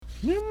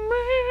The man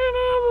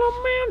of the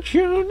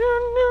mansion.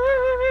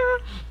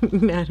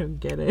 I don't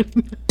get it.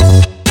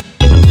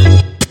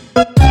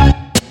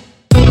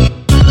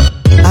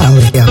 I don't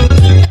really care.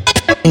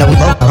 You know, we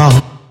both are wrong.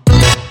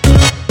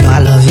 You know, I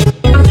love you.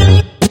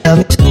 You love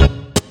me too.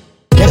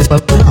 That is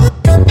what we're on.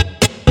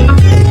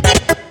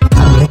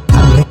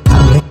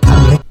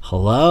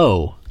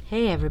 Hello.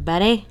 Hey,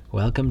 everybody.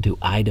 Welcome to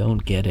I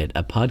Don't Get It,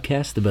 a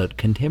podcast about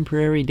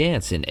contemporary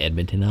dance in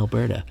Edmonton,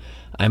 Alberta.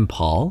 I'm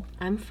Paul,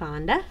 I'm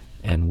Fonda.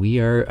 and we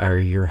are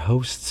your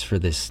hosts for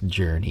this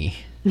journey.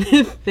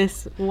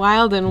 This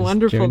wild and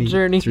wonderful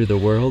journey through the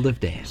world of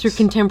dance. through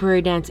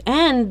contemporary dance.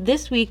 And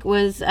this week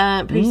was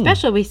pretty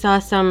special. We saw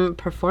some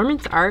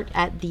performance art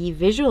at the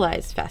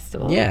Visualize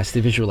Festival. Yes,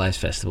 the Visualize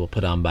Festival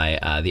put on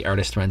by the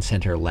Artist Run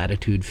Center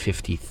Latitude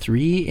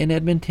 53 in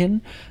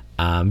Edmonton.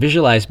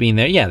 Visualize being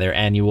their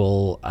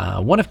annual,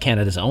 one of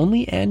Canada's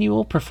only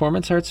annual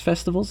performance arts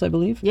festivals, I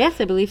believe.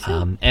 Yes, I believe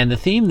so. And the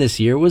theme this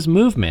year was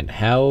movement.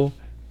 How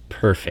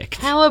perfect.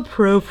 How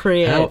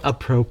appropriate. How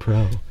pro.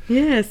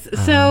 Yes.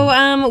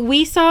 So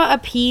we saw a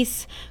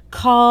piece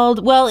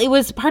called, well, it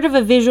was part of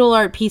a visual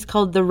art piece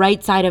called The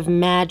Right Side of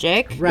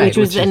Magic, Right, which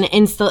was which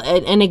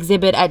an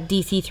exhibit at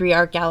DC3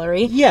 Art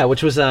Gallery. Yeah,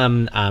 which was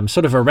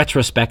sort of a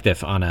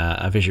retrospective on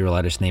a visual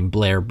artist named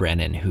Blair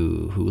Brennan,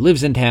 who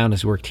lives in town,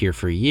 has worked here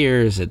for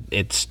years.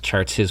 It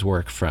charts his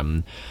work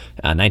from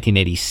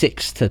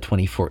 1986 to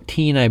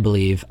 2014, I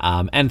believe.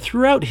 And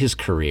throughout his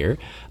career,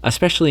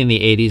 especially in the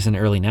 80s and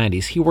early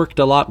 90s, he worked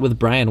a lot with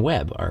Brian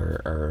Webb,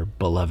 our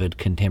beloved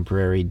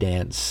contemporary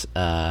dance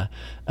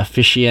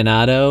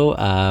aficionado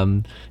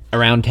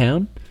around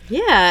town.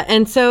 Yeah,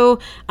 and so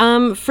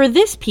for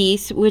this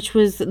piece, which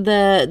was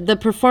the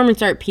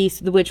performance art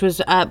piece, which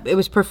was it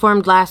was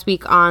performed last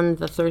week on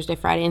the Thursday,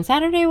 Friday, and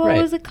Saturday. What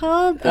Right. was it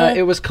called?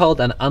 It was called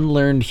An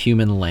Unlearned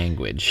Human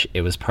Language.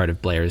 It was part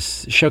of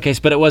Blair's showcase,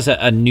 but it was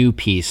a new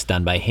piece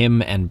done by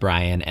him and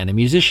Brian and a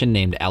musician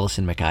named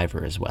Alison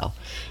McIver as well.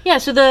 Yeah,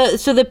 so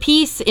the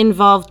piece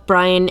involved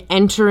Brian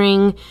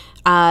entering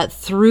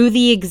through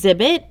the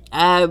exhibit,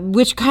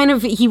 which kind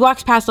of, he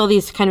walks past all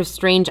these kind of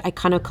strange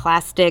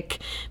iconoclastic,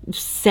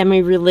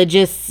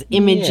 semi-religious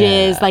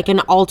images, Yeah. like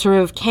an altar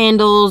of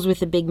candles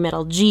with a big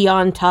metal G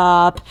on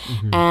top,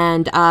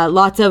 and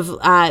lots of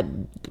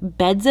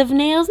beds of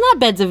nails, not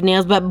beds of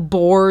nails, but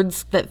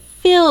boards that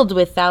filled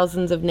with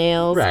thousands of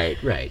nails.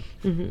 Right.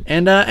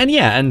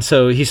 And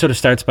so he sort of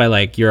starts by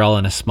like, you're all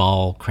in a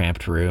small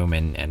cramped room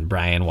and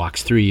Brian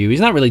walks through you. He's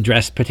not really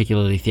dressed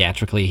particularly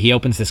theatrically. He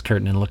opens this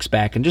curtain and looks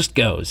back and just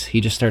goes. He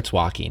just starts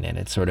walking, and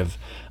it's sort of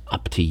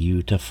up to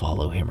you to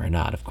follow him or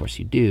not. Of course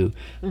you do.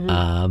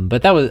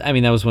 But that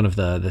was one of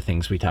the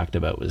things we talked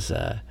about was,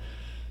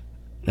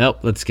 nope,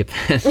 let's skip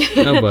that.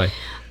 Oh boy.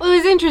 Well, it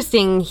was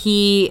interesting.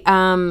 He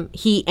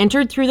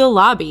entered through the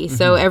lobby,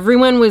 so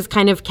everyone was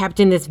kind of kept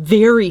in this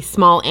very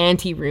small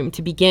anteroom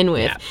to begin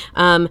with.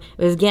 Yeah.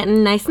 It was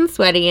getting nice and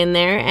sweaty in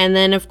there, and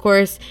then of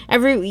course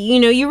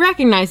you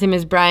recognize him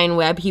as Brian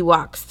Webb. He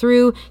walks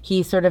through.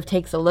 He sort of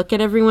takes a look at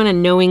everyone, a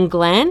knowing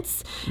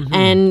glance,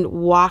 and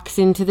walks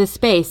into the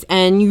space,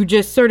 and you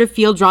just sort of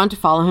feel drawn to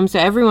follow him. So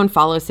everyone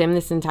follows him.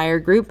 This entire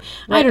group.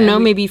 I don't know,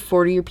 maybe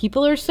 40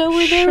 people or so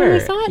were there when we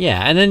saw it.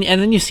 Yeah, and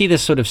then you see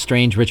this sort of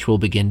strange ritual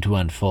begin to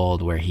unfold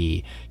where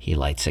he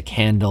lights a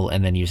candle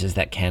and then uses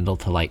that candle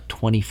to light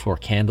 24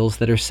 candles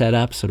that are set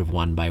up sort of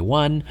one by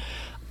one.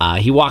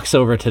 He walks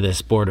over to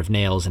this board of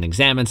nails and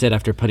examines it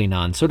after putting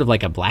on sort of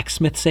like a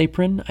blacksmith's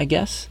apron, I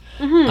guess.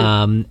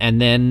 And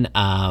then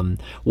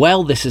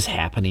while this is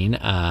happening,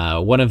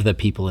 one of the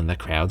people in the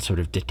crowd sort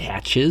of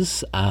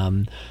detaches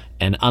and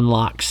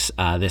unlocks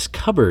this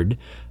cupboard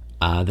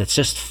that's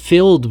just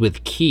filled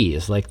with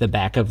keys, like the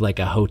back of like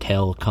a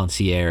hotel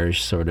concierge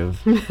sort of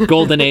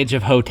golden age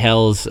of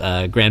hotels,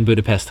 Grand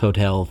Budapest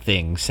Hotel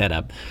thing set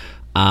up.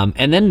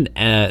 And then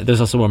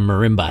there's also a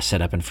marimba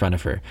set up in front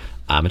of her.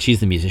 And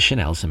she's the musician,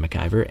 Alison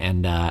McIver,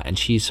 and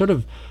she sort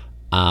of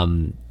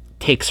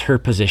takes her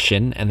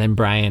position, and then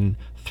Brian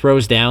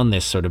throws down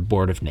this sort of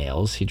board of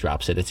nails. He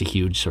drops it. It's a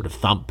huge sort of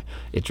thump.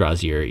 It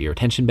draws your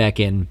attention back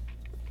in.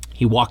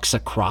 He walks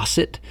across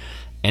it.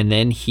 And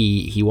then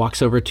he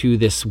walks over to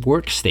this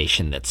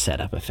workstation that's set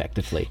up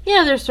effectively.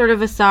 Yeah, there's sort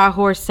of a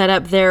sawhorse set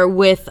up there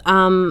with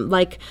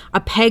like a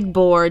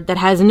pegboard that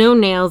has no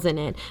nails in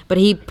it. But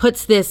he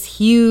puts this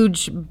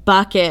huge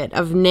bucket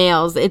of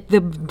nails. The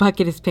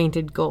bucket is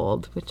painted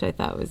gold, which I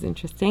thought was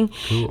interesting.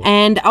 Cool.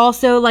 And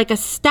also like a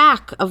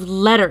stack of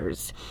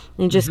letters.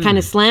 And just kind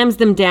of slams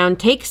them down,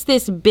 takes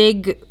this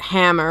big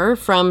hammer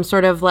from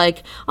sort of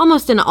like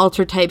almost an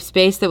altar type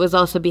space that was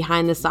also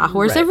behind the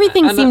sawhorse. Right.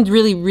 Everything seemed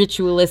really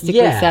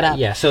ritualistically set up.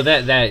 Yeah, so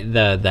that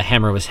the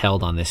hammer was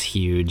held on this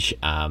huge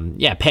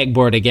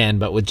pegboard again,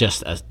 but with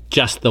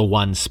just the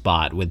one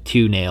spot with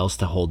two nails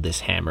to hold this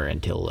hammer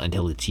until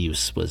its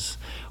use was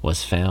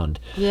was found.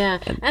 Yeah,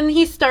 and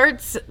he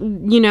starts,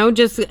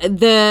 just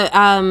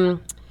the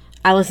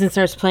Allison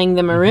starts playing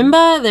the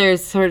marimba.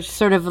 There's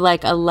sort of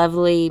like a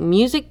lovely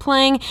music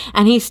playing,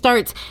 and he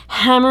starts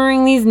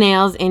hammering these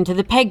nails into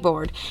the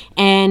pegboard.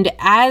 And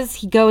as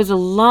he goes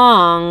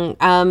along,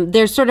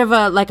 there's sort of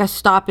a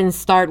stop and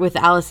start with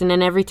Allison,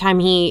 and every time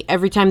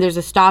there's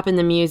a stop in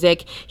the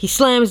music, he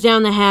slams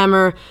down the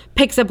hammer,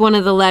 picks up one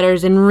of the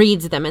letters, and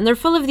reads them. And they're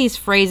full of these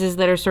phrases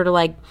that are sort of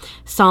like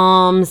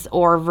psalms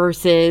or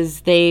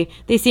verses. They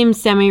seem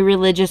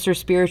semi-religious or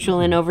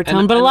spiritual in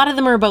overtone, but a lot of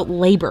them are about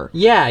labor.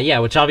 Yeah,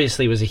 which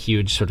obviously was a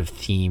huge sort of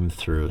theme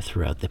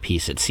throughout the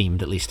piece. It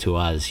seemed, at least to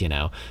us,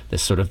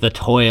 this sort of the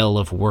toil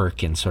of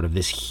work and sort of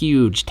this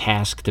huge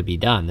task to be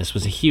done. This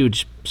was a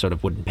huge sort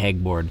of wooden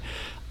pegboard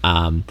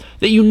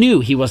that you knew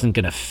he wasn't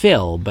going to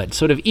fill, but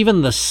sort of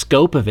even the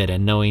scope of it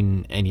and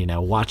knowing and,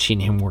 watching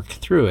him work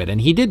through it.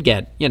 And he did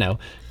get,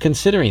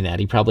 considering that,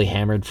 he probably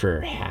hammered for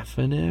half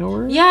an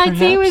hour. Yeah, I'd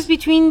say it was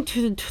between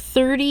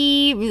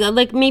 30,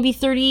 like maybe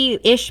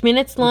 30-ish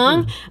minutes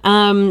long.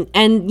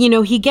 And,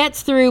 he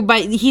gets through,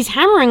 he's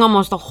hammering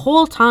almost the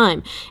whole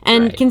time.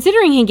 And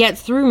considering he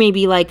gets through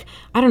maybe like,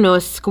 I don't know,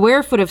 a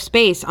square foot of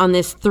space on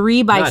this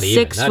 3 by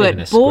 6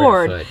 foot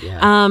board.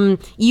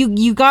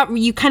 You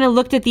kind of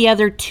looked at the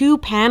other 2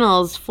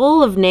 panels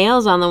full of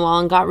nails on the wall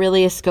and got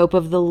really a scope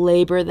of the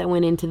labor that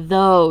went into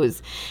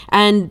those.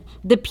 And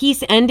the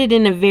piece ended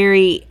in a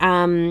very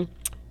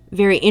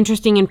very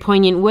interesting and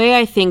poignant way,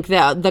 I think,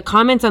 the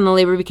comments on the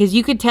labor, because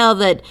you could tell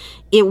that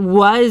it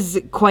was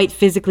quite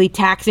physically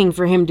taxing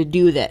for him to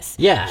do this.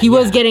 He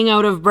was getting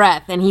out of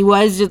breath, and he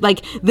was just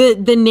like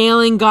the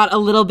nailing got a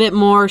little bit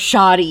more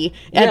shoddy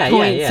at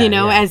points,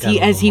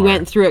 as he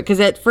went through it. Because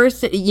at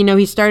first,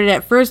 he started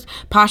at first,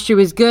 posture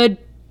was good.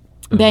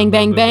 Bang,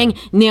 bang, bang,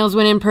 nails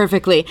went in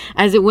perfectly.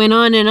 As it went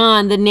on and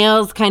on, the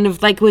nails kind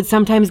of like would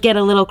sometimes get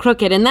a little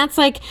crooked. And that's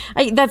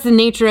that's the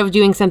nature of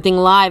doing something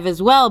live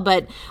as well.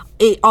 But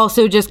it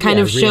also just kind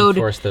of showed...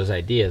 reinforced those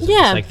ideas.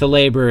 Yeah. It's like the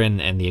labor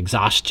and the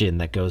exhaustion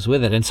that goes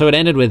with it. And so it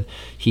ended with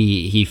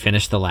he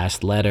finished the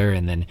last letter,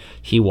 and then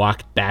he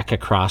walked back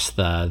across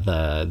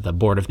the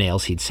board of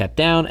nails he'd set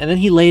down, and then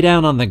he lay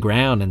down on the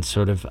ground and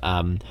sort of...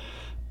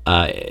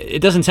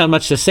 it doesn't sound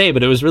much to say,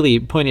 but it was really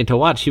poignant to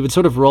watch. He would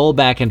sort of roll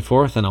back and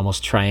forth and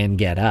almost try and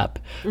get up.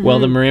 While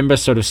the marimba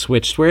sort of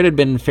switched, where it had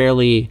been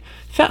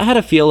had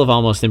a feel of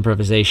almost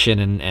improvisation,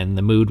 and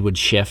the mood would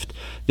shift.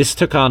 This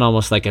took on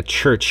almost like a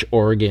church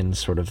organ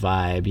sort of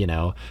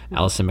vibe.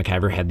 Alison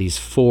McIver had these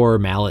 4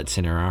 mallets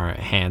in her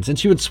hands, and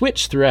she would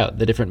switch throughout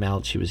the different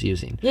mallets she was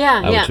using.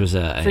 Which was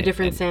for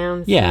different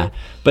sounds.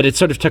 But it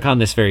sort of took on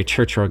this very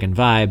church organ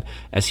vibe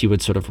as he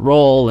would sort of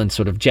roll and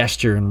sort of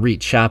gesture and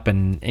reach up,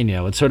 and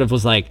it sort of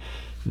was like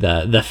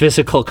the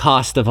physical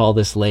cost of all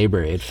this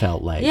labor, it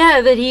felt like.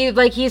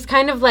 That he's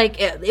kind of like,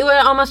 it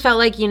almost felt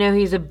like,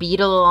 he's a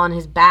beetle on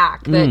his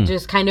back that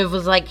just kind of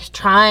was like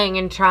trying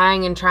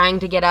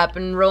to get up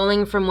and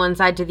rolling from one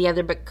side to the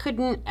other, but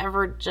couldn't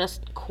ever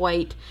just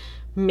quite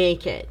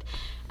make it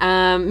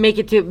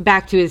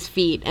back to his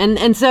feet.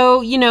 And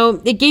so,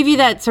 it gave you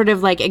that sort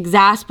of like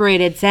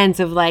exasperated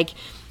sense of like,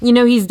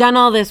 he's done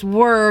all this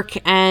work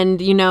and,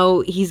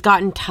 he's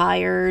gotten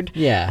tired.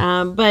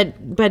 But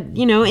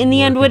in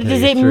the end, what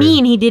does it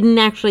mean? He didn't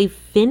actually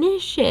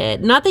finish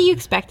it. Not that you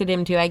expected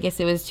him to. I guess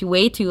it was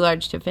way too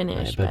large to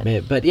finish.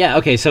 But yeah,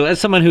 okay. So as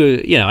someone who,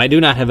 I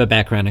do not have a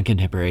background in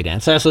contemporary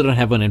dance. I also don't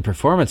have one in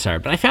performance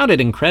art, but I found it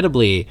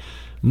incredibly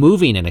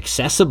moving and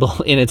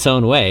accessible in its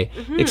own way.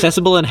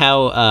 Accessible in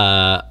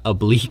how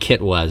oblique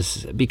it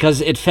was,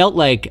 because it felt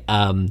like...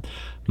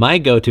 my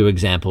go-to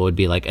example would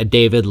be like a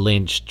David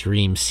Lynch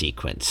dream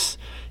sequence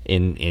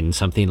in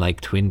something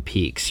like Twin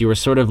Peaks. You were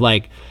sort of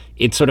like,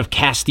 it sort of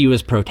cast you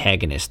as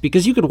protagonist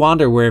because you could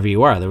wander wherever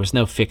you are. There was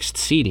no fixed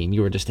seating.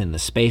 You were just in the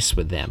space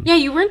with them. Yeah,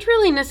 you weren't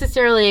really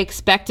necessarily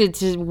expected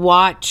to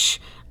watch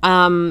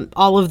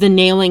all of the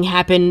nailing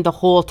happen the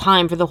whole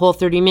time for the whole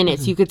 30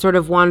 minutes. You could sort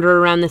of wander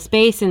around the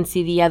space and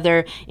see the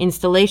other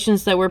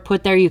installations that were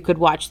put there. You could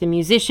watch the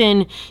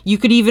musician. You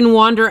could even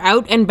wander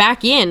out and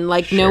back in.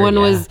 Like no one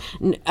was...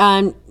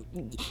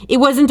 it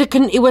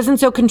wasn't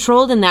so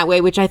controlled in that way,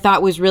 which I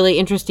thought was really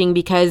interesting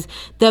because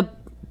the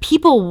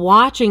people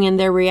watching and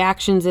their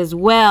reactions as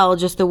well,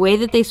 just the way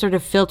that they sort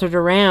of filtered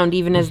around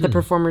even as the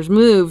performers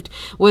moved,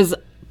 was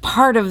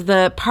part of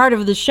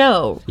the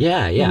show.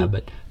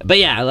 But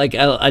yeah, like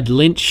a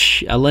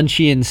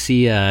Lynchian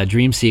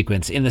dream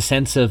sequence in the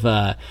sense of,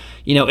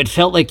 it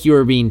felt like you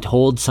were being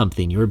told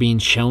something, you were being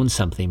shown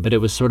something, but it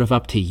was sort of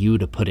up to you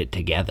to put it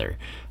together,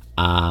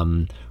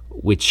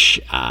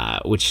 which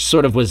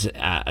sort of was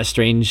a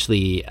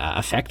strangely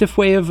effective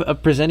way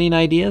of presenting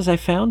ideas, I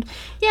found.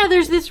 Yeah,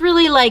 there's this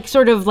really like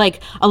sort of like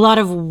a lot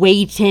of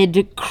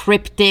weighted,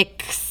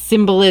 cryptic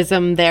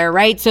symbolism there,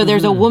 right? So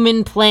there's a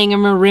woman playing a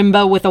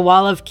marimba with a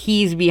wall of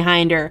keys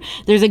behind her.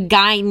 There's a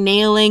guy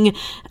nailing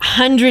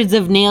hundreds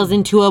of nails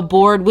into a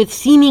board with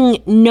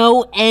seeming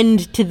no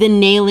end to the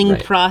nailing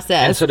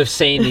process. And sort of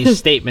saying these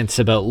statements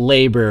about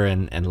labor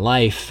and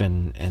life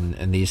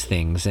and these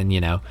things. And,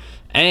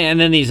 And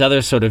then these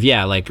other sort of,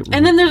 like...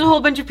 And then there's a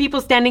whole bunch of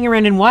people standing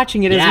around and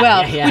watching it as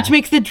well, which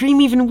makes the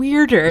dream even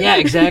weirder. Yeah,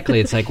 exactly.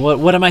 It's like,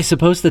 what am I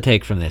supposed to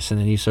take from this? And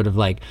then you sort of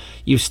like,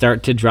 you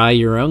start to draw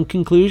your own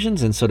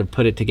conclusions and sort of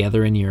put it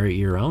together in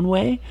your own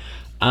way.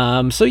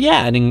 And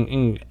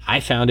I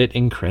found it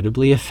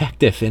incredibly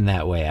effective in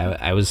that way.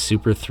 I was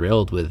super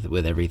thrilled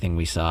with everything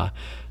we saw.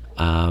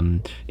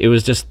 It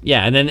was just,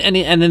 and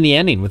then the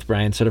ending with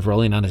Brian sort of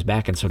rolling on his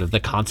back and sort of the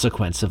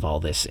consequence of all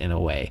this in a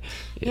way.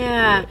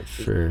 Yeah.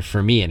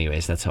 For me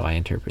anyways, that's how I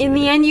interpreted it. In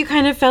the end, you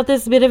kind of felt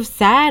this bit of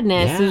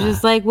sadness. Yeah. It was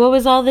just like, what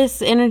was all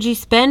this energy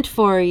spent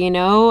for,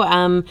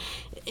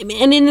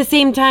 and in the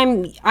same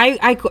time,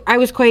 I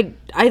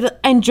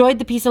enjoyed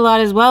the piece a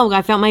lot as well.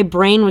 I felt my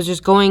brain was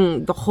just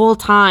going the whole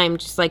time,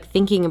 just like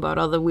thinking about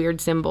all the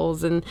weird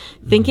symbols and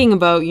thinking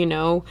about,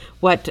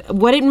 what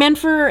it meant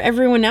for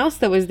everyone else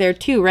that was there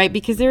too, right?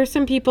 Because there were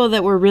some people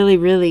that were really,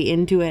 really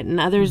into it, and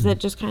others that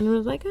just kind of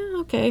was like,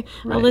 oh, okay,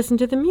 I'll listen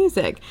to the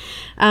music.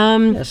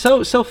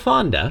 So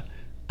Fonda.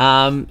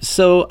 This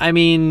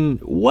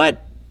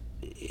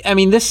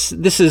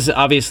is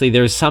obviously,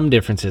 there's some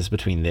differences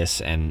between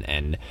this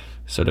and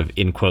sort of,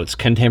 in quotes,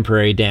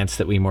 contemporary dance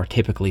that we more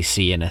typically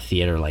see in a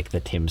theater like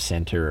the Tim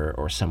Center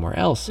or somewhere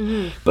else.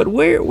 But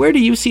where do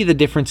you see the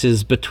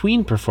differences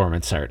between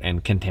performance art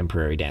and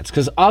contemporary dance?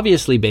 Because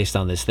obviously, based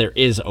on this, there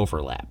is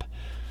overlap.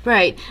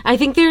 Right. I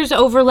think there's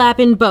overlap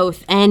in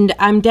both, and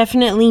I'm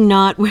definitely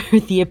not where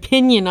the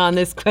opinion on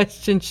this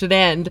question should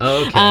end.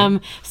 Okay.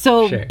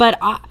 Sure. But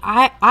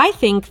I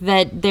think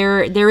that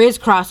there is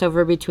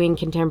crossover between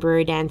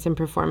contemporary dance and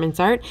performance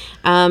art,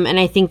 and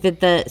I think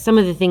that some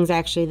of the things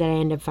actually that I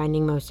end up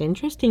finding most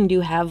interesting do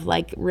have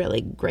like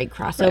really great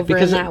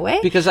crossover in that way.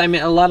 Because a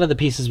lot of the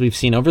pieces we've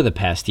seen over the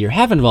past year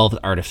have involved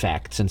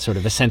artifacts and sort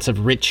of a sense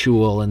of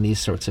ritual and these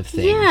sorts of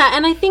things. Yeah,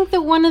 and I think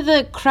that one of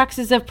the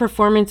cruxes of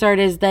performance art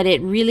is that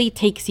it really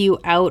takes you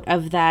out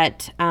of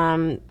that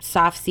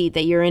soft seat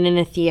that you're in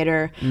a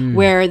theater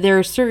where there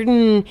are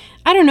certain,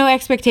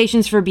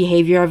 expectations for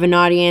behavior of an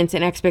audience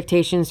and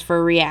expectations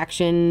for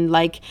reaction.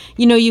 Like,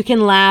 you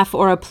can laugh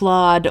or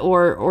applaud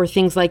or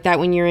things like that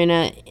when you're in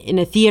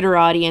a theater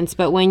audience.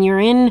 But when you're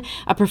in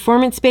a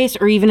performance space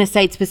or even a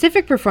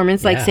site-specific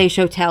performance, like, say,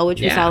 Shotel,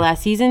 which we saw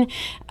last season,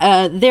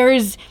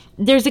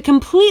 there's a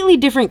completely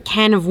different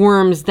can of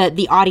worms that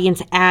the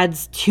audience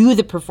adds to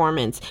the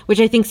performance, which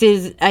I think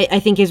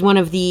is one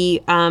of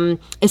the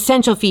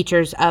essential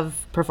features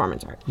of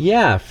performance art.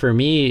 Yeah, for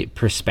me,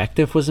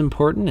 perspective was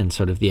important, and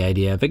sort of the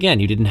idea of, again,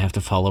 you didn't have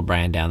to follow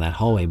Brian down that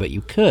hallway, but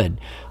you could.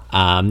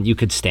 You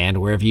could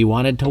stand wherever you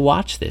wanted to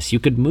watch this. You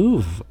could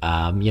move,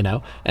 and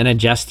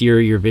adjust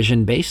your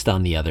vision based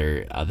on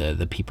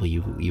the people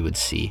you would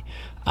see,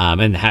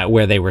 and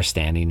where they were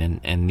standing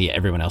and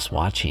everyone else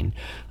watching.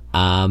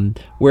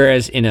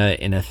 Whereas in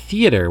a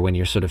theater, when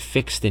you're sort of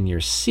fixed in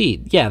your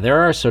seat,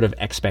 there are sort of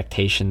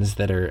expectations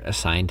that are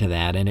assigned to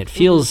that, and it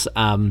feels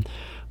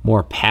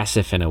more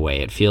passive in a way.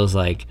 It feels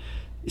like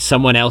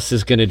someone else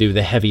is going to do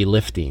the heavy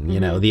lifting.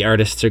 The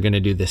artists are going to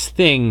do this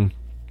thing,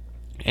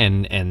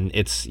 and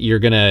it's you're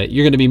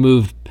gonna be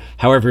moved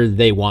however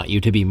they want you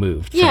to be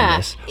moved from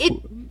this.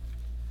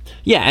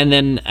 And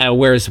then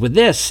whereas with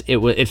this,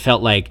 it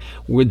felt like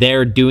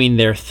they're doing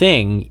their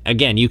thing.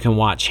 Again, you can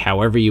watch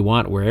however you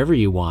want, wherever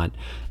you want,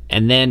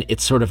 and then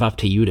it's sort of up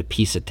to you to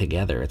piece it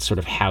together. It's sort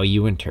of how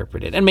you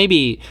interpret it, and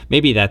maybe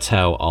that's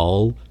how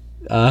all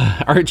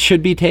art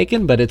should be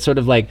taken. But it's sort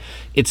of like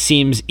it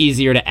seems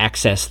easier to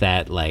access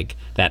that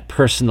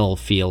personal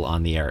feel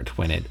on the art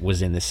when it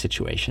was in this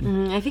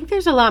situation. I think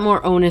there's a lot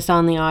more onus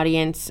on the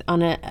audience,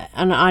 on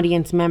an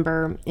audience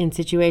member in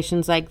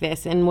situations like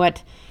this, and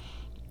what.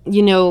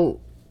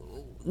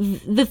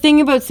 The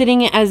thing about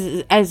sitting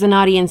as an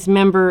audience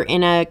member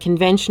in a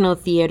conventional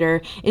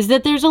theater is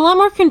that there's a lot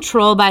more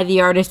control by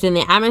the artist in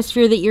the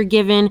atmosphere that you're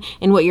given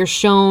and what you're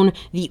shown,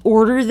 the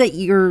order that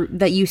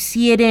you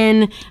see it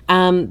in,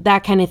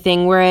 that kind of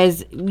thing.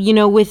 Whereas,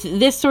 with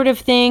this sort of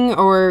thing,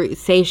 or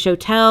say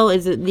Shotel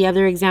is the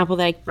other example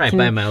that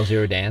by Mile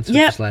Zero Dance, which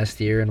was last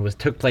year and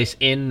took place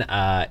in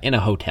a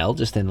hotel,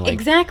 just in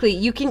exactly.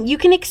 You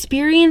can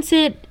experience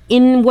it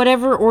in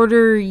whatever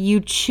order you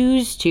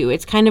choose to.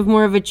 It's kind of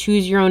more of a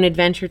choose your own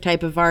adventure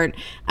type of art,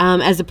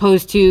 as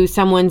opposed to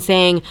someone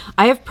saying,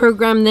 I have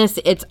programmed this,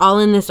 it's all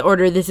in this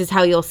order, this is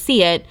how you'll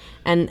see it,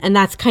 and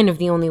that's kind of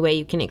the only way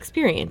you can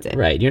experience it.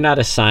 Right. You're not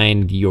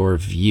assigned your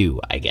view,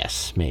 I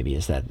guess, maybe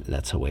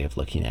that's a way of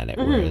looking at it.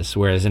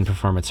 Whereas in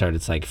performance art,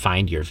 it's like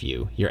find your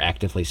view. You're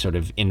actively sort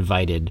of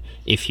invited,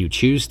 if you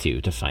choose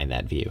to find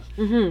that view.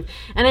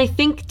 And I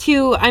think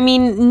too,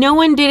 no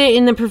one did it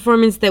in the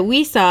performance that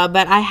we saw,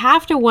 but I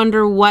have to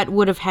wonder what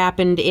would have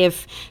happened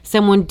if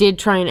someone did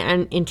try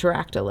and interact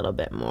interact a little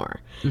bit more.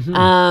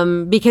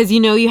 Because,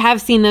 you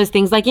have seen those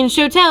things. Like in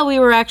Showtel, we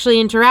were actually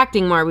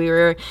interacting more. We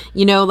were,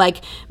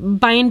 like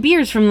buying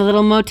beers from the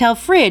little motel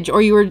fridge,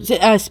 or you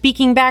were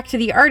speaking back to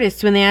the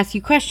artists when they asked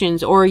you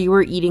questions, or you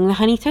were eating the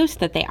honey toast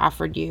that they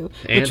offered you,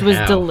 which was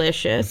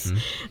delicious.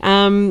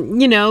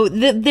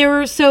 There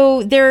are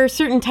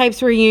certain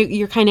types where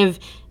you're kind of,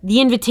 the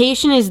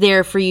invitation is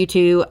there for you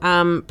to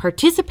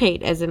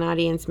participate as an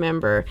audience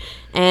member.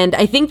 And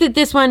I think that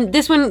this one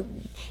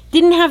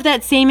didn't have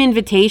that same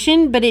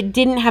invitation, but it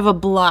didn't have a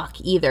block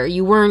either.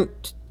 You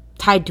weren't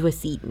tied to a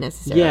seat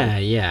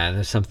necessarily. Yeah.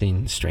 There's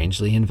something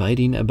strangely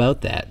inviting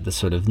about that. The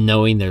sort of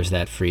knowing there's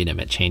that freedom,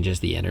 it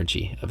changes the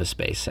energy of a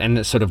space. And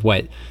it's sort of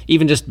what,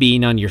 even just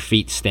being on your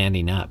feet,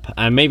 standing up.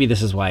 Maybe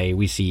this is why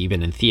we see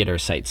even in theater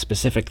sites,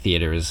 specific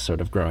theater is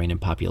sort of growing in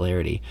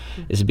popularity,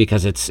 is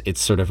because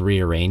it's sort of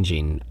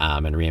rearranging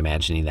and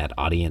reimagining that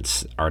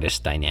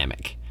audience-artist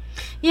dynamic.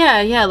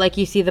 Yeah, like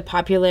you see the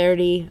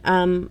popularity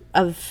of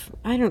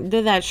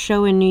that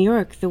show in New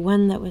York, the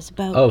one that was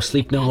about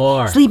Sleep No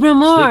More. Sleep No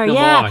More,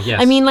 yeah.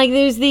 Yes. I mean, like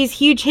there's these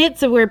huge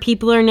hits of where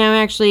people are now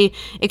actually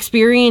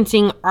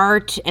experiencing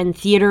art and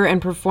theater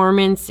and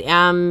performance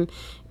in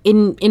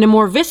a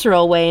more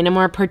visceral way, in a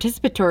more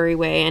participatory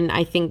way. And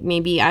I think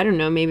maybe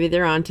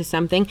they're onto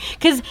something.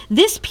 Because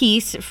this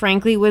piece,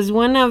 frankly, was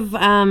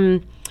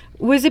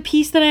was a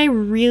piece that I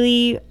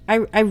really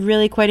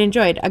quite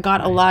enjoyed. I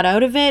got a lot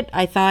out of it.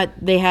 I thought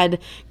they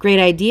had great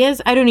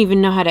ideas. I don't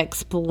even know how to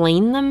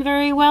explain them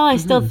very well. I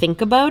still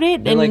think about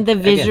it. They're and the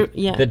visual,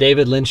 the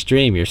David Lynch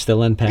dream, you're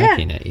still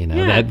unpacking it.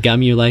 That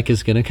gum you like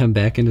is going to come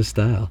back into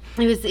style.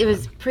 It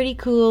was pretty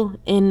cool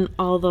in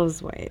all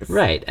those ways.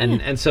 Right.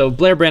 And so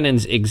Blair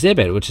Brennan's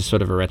exhibit, which is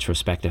sort of a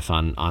retrospective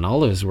on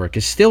all of his work,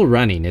 is still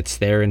running. It's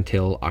there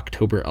until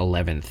October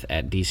 11th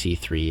at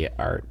DC3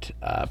 Art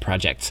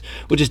Projects,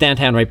 which is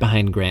downtown right behind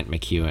Grant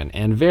McEwen,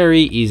 and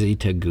very easy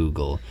to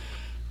Google.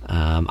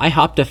 I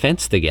hopped a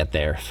fence to get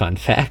there, fun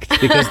fact,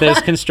 because there's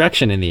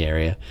construction in the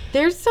area.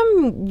 There's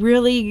some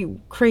really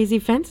crazy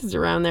fences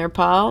around there,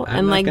 Paul.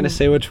 I'm not going to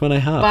say which one I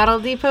hopped.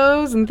 Bottle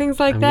depots and things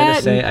like I'm that. going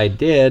to say I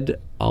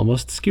did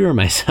almost skewer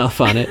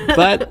myself on it,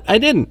 but I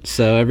didn't,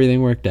 so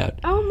everything worked out.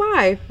 Oh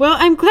my. Well,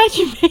 I'm glad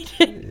you made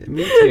it.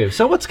 Me too.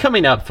 So what's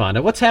coming up,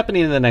 Fonda? What's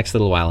happening in the next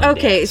little while?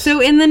 Okay, so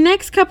in the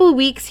next couple of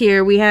weeks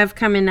here, we have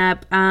coming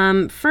up,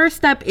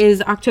 first up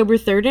is October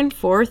 3rd and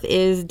 4th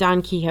is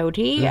Don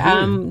Quixote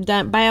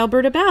done by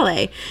Alberta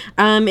Ballet.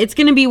 It's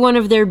going to be one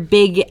of their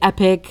big,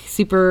 epic,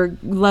 super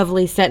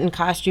lovely set and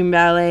costume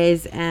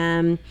ballets.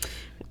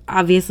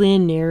 Obviously a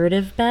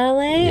narrative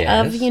ballet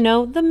of,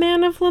 the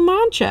Man of La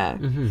Mancha,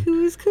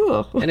 who is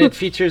cool. And it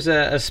features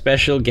a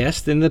special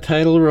guest in the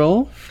title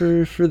role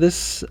for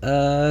this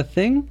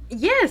thing?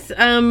 Yes.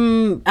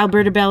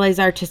 Alberta Ballet's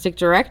artistic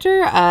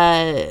director,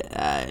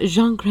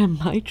 Jean-Graham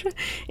Maitre,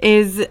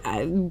 is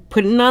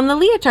putting on the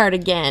leotard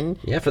again.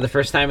 Yeah, for the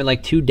first time in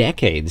like 2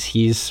 decades,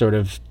 he's sort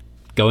of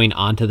going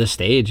onto the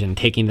stage and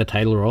taking the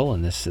title role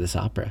in this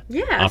opera.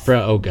 Yes.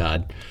 Opera, oh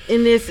God.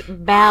 In this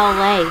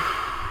ballet.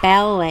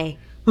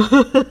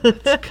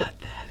 Let's cut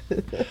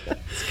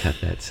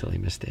that silly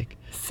mistake.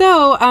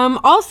 So,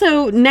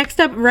 also, next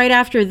up right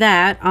after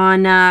that,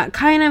 on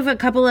kind of a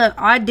couple of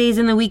odd days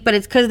in the week, but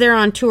it's because they're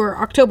on tour,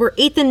 October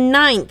 8th and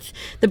 9th,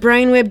 the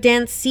Brian Webb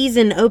dance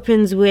season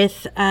opens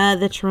with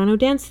the Toronto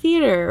Dance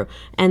Theatre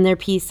and their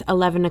piece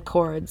 11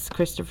 Accords,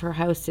 Christopher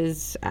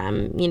House's,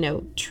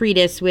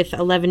 treatise with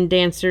 11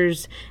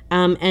 dancers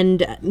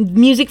and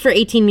music for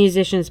 18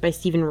 musicians by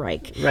Stephen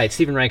Reich. Right,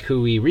 Stephen Reich,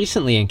 who we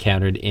recently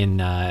encountered in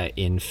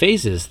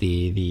Phases,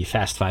 the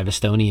Fast Five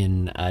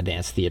Estonian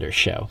dance theater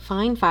show.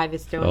 Fine Five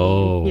Estonian.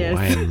 Oh,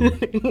 yes.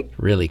 I'm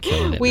really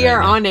killing it. We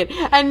are on it.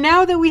 And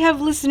now that we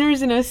have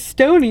listeners in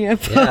Estonia.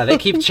 Yeah, they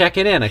keep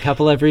checking in, a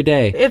couple every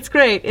day. It's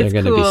great. It's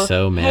They're cool. going to be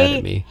so mad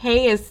at me.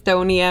 Hey,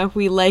 Estonia,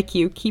 we like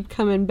you. Keep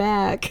coming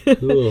back.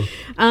 Cool.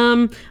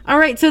 All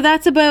right, so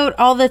that's about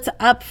all that's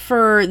up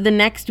for the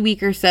next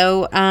week or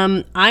so.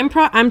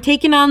 I'm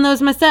taking on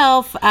those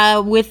myself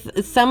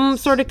with some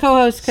sort of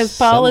co-host because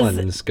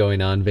Someone's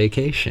going on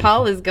vacation.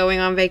 Paul is going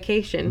on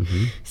vacation.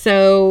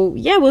 So,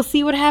 yeah, we'll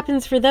see what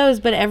happens for those.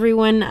 But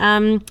everyone,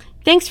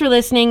 thanks for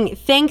listening.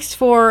 Thanks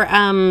for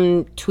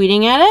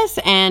tweeting at us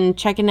and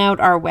checking out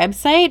our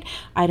website,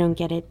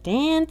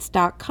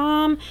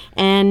 idon'tgetitdance.com.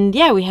 And,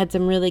 yeah, we had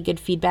some really good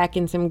feedback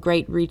and some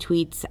great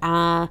retweets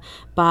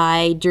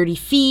by Dirty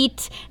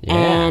Feet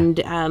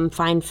and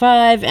Fine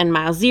Five and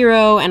Mile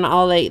Zero and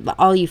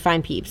all you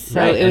fine peeps.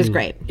 So it was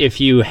great. If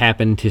you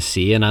happen to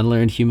see an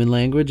unlearned human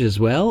language as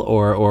well,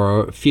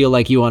 or feel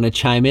like you want to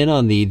chime in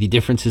on the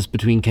differences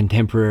between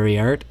contemporary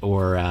art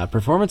or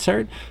performance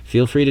art,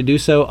 feel free to do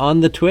so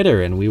on the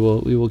Twitter, and we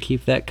will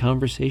keep that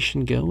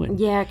conversation going.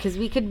 Yeah, because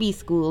we could be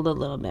schooled a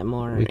little bit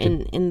more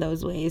in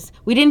those ways.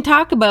 We didn't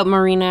talk about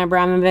Marina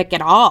Abramovic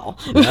at all.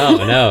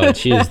 No,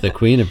 she is the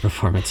queen of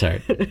performance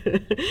art.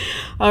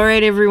 All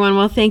right, everyone.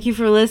 Well, thank you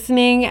for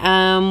listening.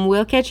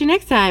 We'll catch you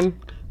next time.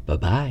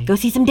 Bye-bye. Go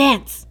see some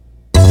dance.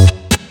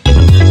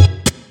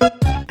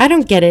 I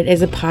Don't Get It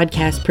is a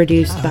podcast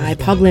produced by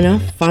Paul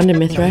Blinoff, Fonda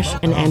Mithrush,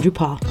 and Andrew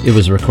Paul. It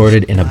was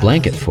recorded in a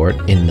blanket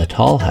fort in the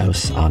Tall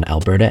House on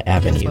Alberta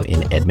Avenue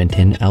in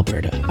Edmonton,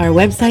 Alberta. Our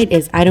website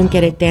is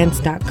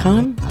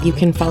idon'tgetitdance.com. You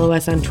can follow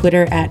us on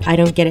Twitter at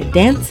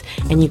idon'tgetitdance,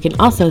 and you can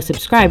also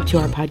subscribe to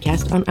our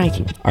podcast on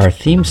iTunes. Our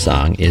theme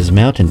song is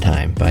Mountain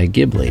Time by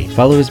Ghibli.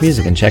 Follow his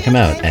music and check him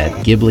out at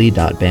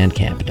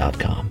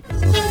ghibli.bandcamp.com.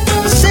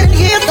 Sitting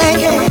here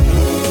thinking,